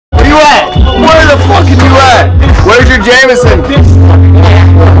Where's your Jameson?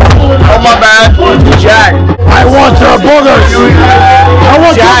 Oh my bad, Jack. I want your boogers. I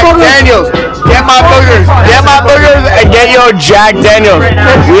want Jack your boogers. Daniels. Get my boogers. Get my boogers and get your Jack Daniels.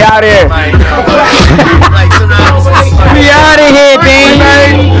 We out here. We out of here,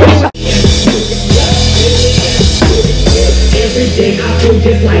 baby. Every day I feel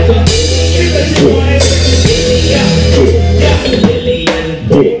just like a million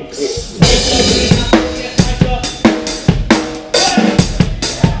books.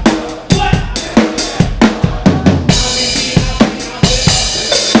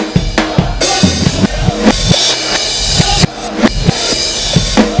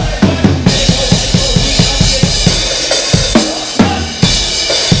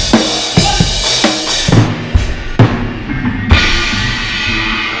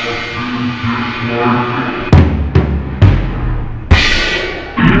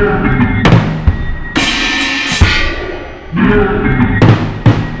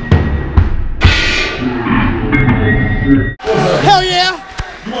 Hell yeah!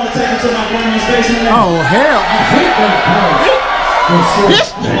 You want to take it to my grandma's basement? Oh hell!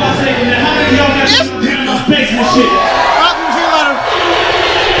 This? You want to take it now? How many of y'all got this basement shit? See you later.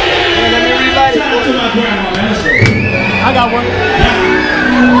 Hey, let me relight it. Shout out to my grandma, man. Let's go. I got one.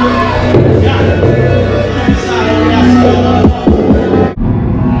 Got it.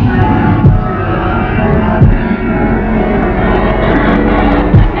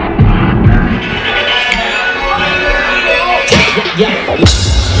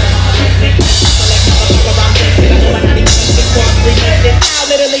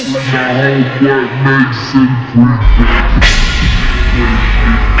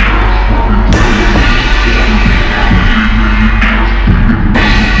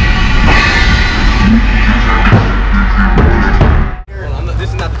 This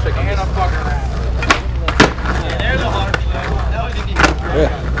is not the trick. I'm gonna fuck around. Yeah, there's a hard thing. That was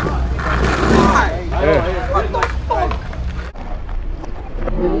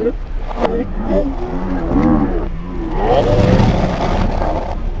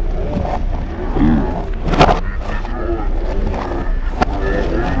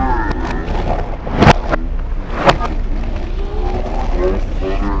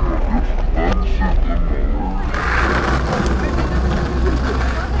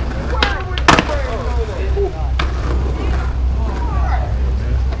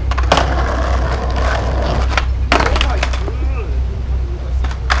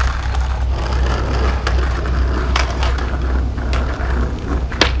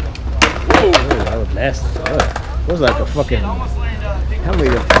It was like a fucking. How many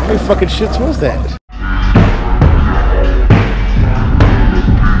fucking shits was that?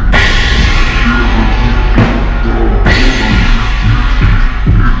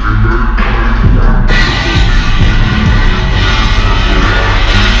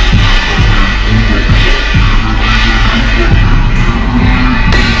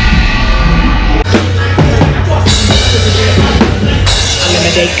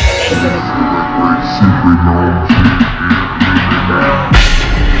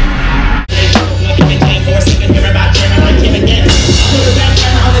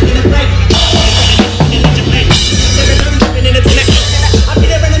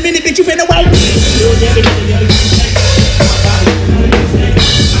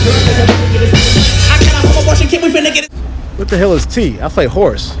 What the hell is T? I play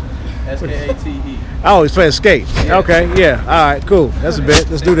horse. S-K-A-T-E. I always play skate. Yeah. Okay, yeah. All right, cool. That's a bit.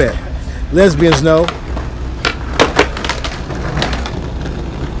 Let's do that. Lesbians know.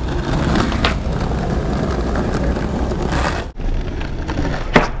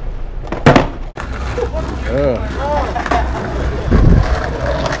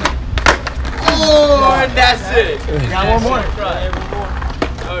 Oh, and that's it. Got one more.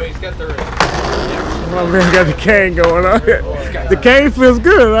 Oh, he's got the ring. My man got the cane going on. The cane feels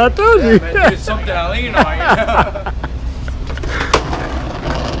good, I told you. Man, there's something I lean on, you know?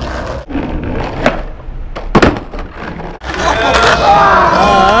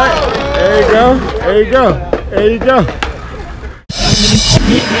 Alright, there you go, there you go, there you go.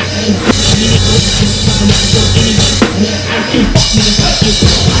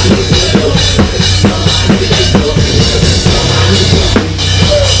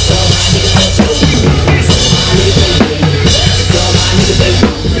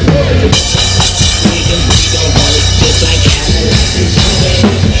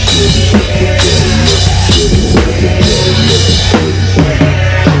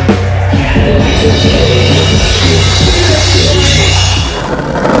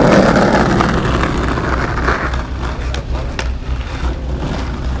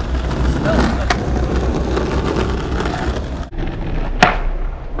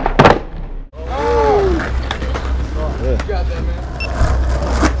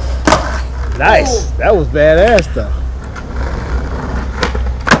 was badass though.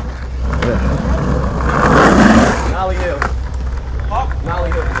 Nollie Hill.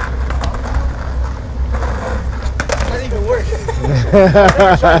 Nollie Hill. That even works.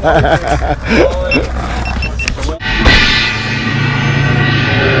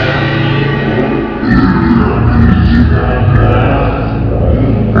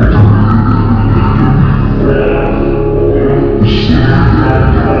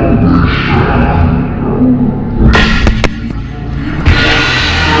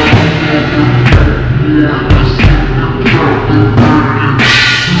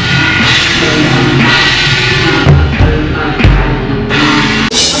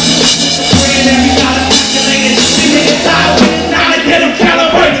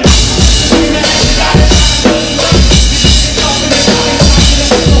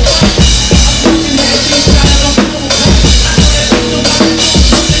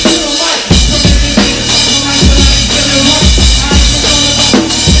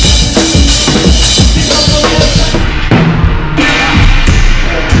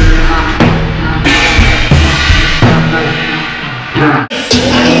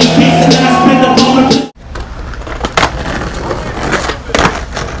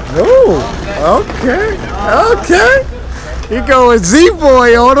 Okay. He going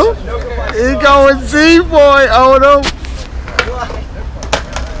Z-boy on him. He going Z-boy on him.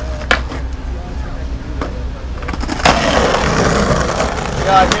 You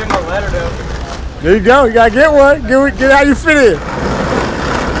gotta give him a letter though. There you go. You gotta get one. Get how you fit in.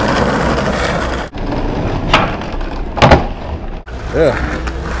 Yeah.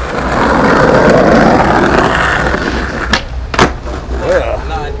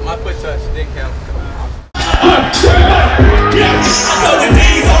 Nah, my foot touch didn't count.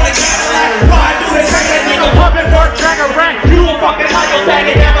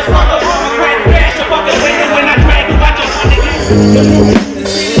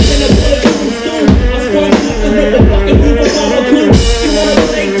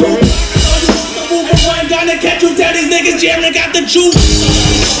 Jerry got the juice.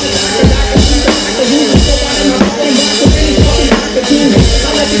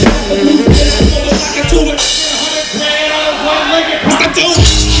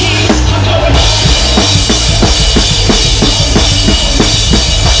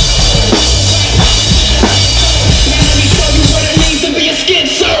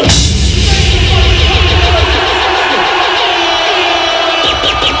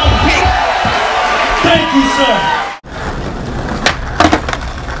 Thank you, sir.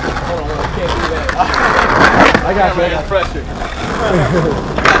 I got you. I got pressure. I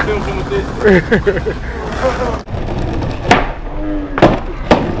film from a distance.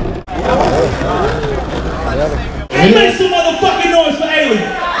 Hey, make some motherfucking noise for Alien.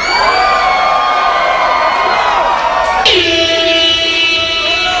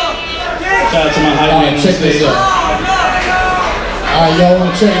 Shout out to my hype man. Check this out. Alright, y'all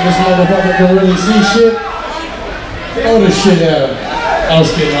wanna check this motherfucker can really see shit? Throw this shit at him. I was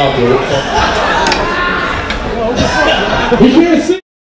kidding, I'll do it. He can't see.